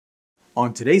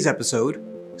On today's episode,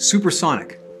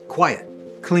 Supersonic, quiet,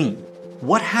 clean.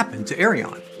 What happened to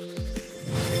Aerion?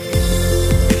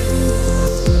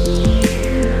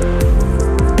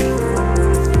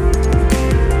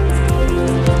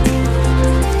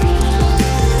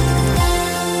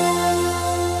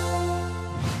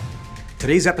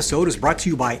 Today's episode is brought to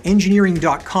you by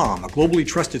Engineering.com, a globally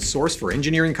trusted source for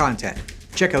engineering content.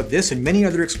 Check out this and many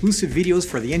other exclusive videos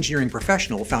for the engineering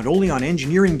professional found only on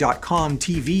Engineering.com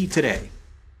TV today.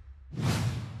 You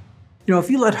know, if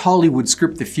you let Hollywood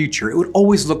script the future, it would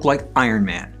always look like Iron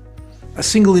Man. A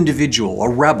single individual, a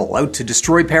rebel, out to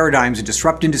destroy paradigms and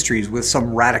disrupt industries with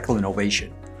some radical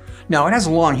innovation. Now, it has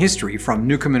a long history, from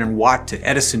Newcomen and Watt to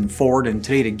Edison, Ford, and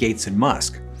today to Gates and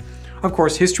Musk. Of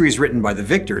course, history is written by the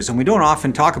victors, and we don't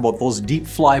often talk about those deep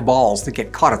fly balls that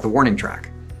get caught at the warning track.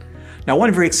 Now,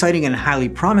 one very exciting and highly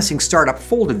promising startup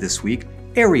folded this week,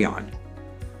 Aerion.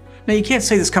 Now, you can't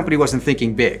say this company wasn't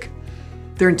thinking big.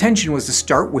 Their intention was to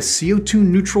start with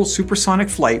CO2-neutral supersonic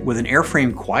flight with an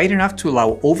airframe quiet enough to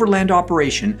allow overland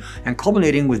operation and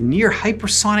culminating with near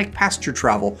hypersonic passenger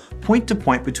travel point to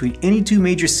point between any two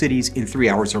major cities in 3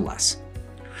 hours or less.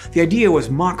 The idea was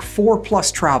Mach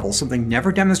 4+ travel, something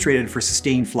never demonstrated for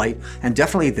sustained flight and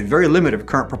definitely at the very limit of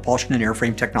current propulsion and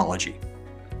airframe technology.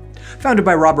 Founded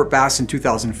by Robert Bass in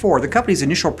 2004, the company's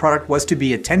initial product was to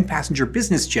be a 10-passenger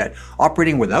business jet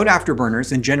operating without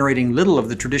afterburners and generating little of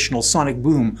the traditional sonic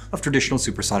boom of traditional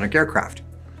supersonic aircraft.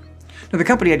 Now, the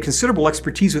company had considerable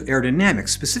expertise with aerodynamics,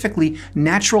 specifically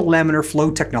natural laminar flow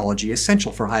technology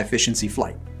essential for high-efficiency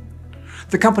flight.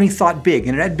 The company thought big,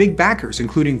 and it had big backers,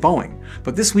 including Boeing,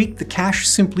 but this week the cash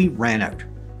simply ran out.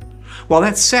 While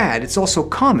that's sad, it's also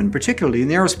common, particularly in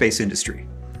the aerospace industry.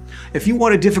 If you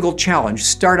want a difficult challenge,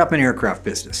 start up an aircraft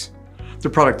business. The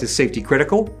product is safety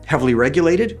critical, heavily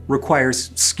regulated,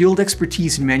 requires skilled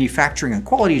expertise in manufacturing and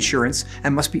quality assurance,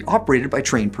 and must be operated by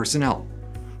trained personnel.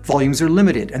 Volumes are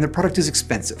limited, and the product is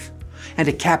expensive. And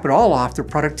to cap it all off, the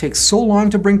product takes so long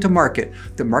to bring to market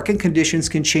that market conditions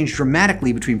can change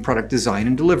dramatically between product design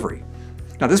and delivery.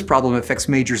 Now, this problem affects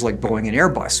majors like Boeing and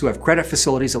Airbus, who have credit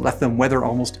facilities that let them weather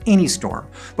almost any storm.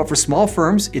 But for small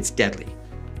firms, it's deadly.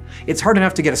 It's hard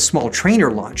enough to get a small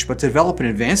trainer launched, but to develop an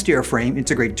advanced airframe,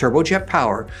 integrate turbojet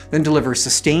power, then deliver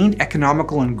sustained,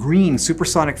 economical, and green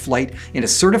supersonic flight in a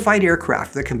certified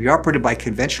aircraft that can be operated by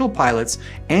conventional pilots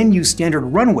and use standard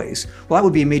runways, well, that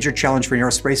would be a major challenge for an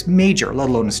aerospace major, let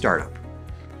alone a startup.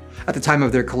 At the time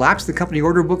of their collapse, the company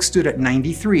order book stood at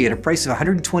 93 at a price of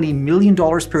 $120 million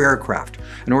per aircraft,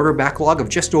 an order backlog of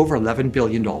just over $11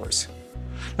 billion.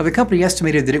 Now, the company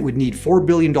estimated that it would need $4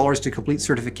 billion to complete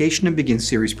certification and begin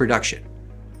series production.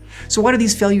 So why do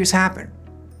these failures happen?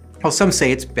 Well, some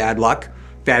say it's bad luck,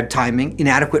 bad timing,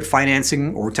 inadequate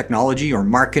financing or technology or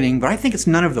marketing, but I think it's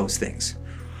none of those things.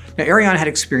 Now, Aerion had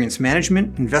experienced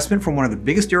management, investment from one of the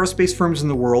biggest aerospace firms in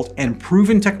the world, and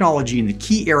proven technology in the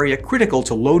key area critical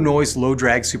to low noise, low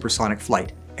drag supersonic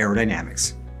flight,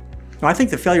 aerodynamics. Now, I think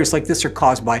the failures like this are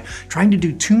caused by trying to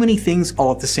do too many things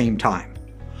all at the same time.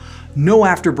 No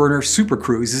afterburner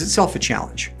supercruise is itself a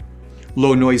challenge.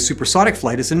 Low-noise supersonic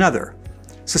flight is another.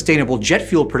 Sustainable jet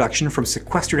fuel production from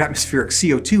sequestered atmospheric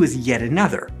CO2 is yet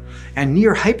another. And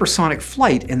near hypersonic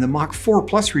flight in the Mach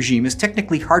 4+ regime is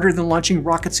technically harder than launching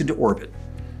rockets into orbit.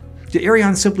 Did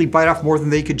Aerion simply bite off more than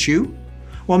they could chew?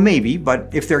 Well, maybe, but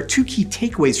if there are two key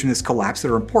takeaways from this collapse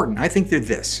that are important, I think they're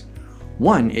this.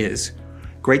 One is,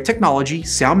 great technology,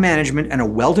 sound management, and a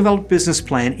well-developed business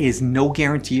plan is no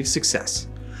guarantee of success.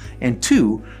 And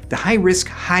two, the high-risk,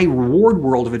 high-reward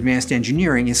world of advanced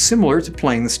engineering is similar to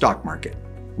playing the stock market.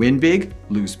 Win big,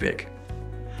 lose big.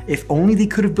 If only they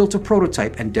could have built a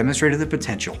prototype and demonstrated the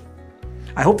potential.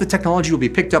 I hope the technology will be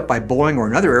picked up by Boeing or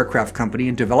another aircraft company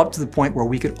and developed to the point where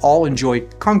we could all enjoy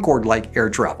Concorde-like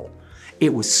air travel.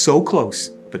 It was so close,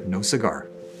 but no cigar.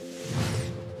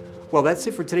 Well, that's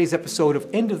it for today's episode of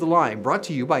End of the Line, brought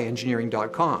to you by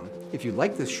Engineering.com. If you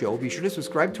like this show, be sure to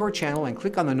subscribe to our channel and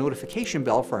click on the notification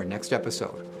bell for our next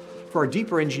episode. For our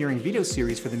deeper engineering video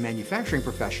series for the manufacturing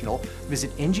professional,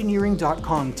 visit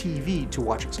Engineering.com TV to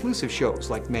watch exclusive shows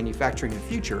like Manufacturing the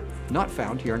Future, not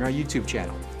found here on our YouTube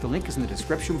channel. The link is in the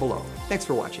description below. Thanks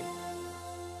for watching.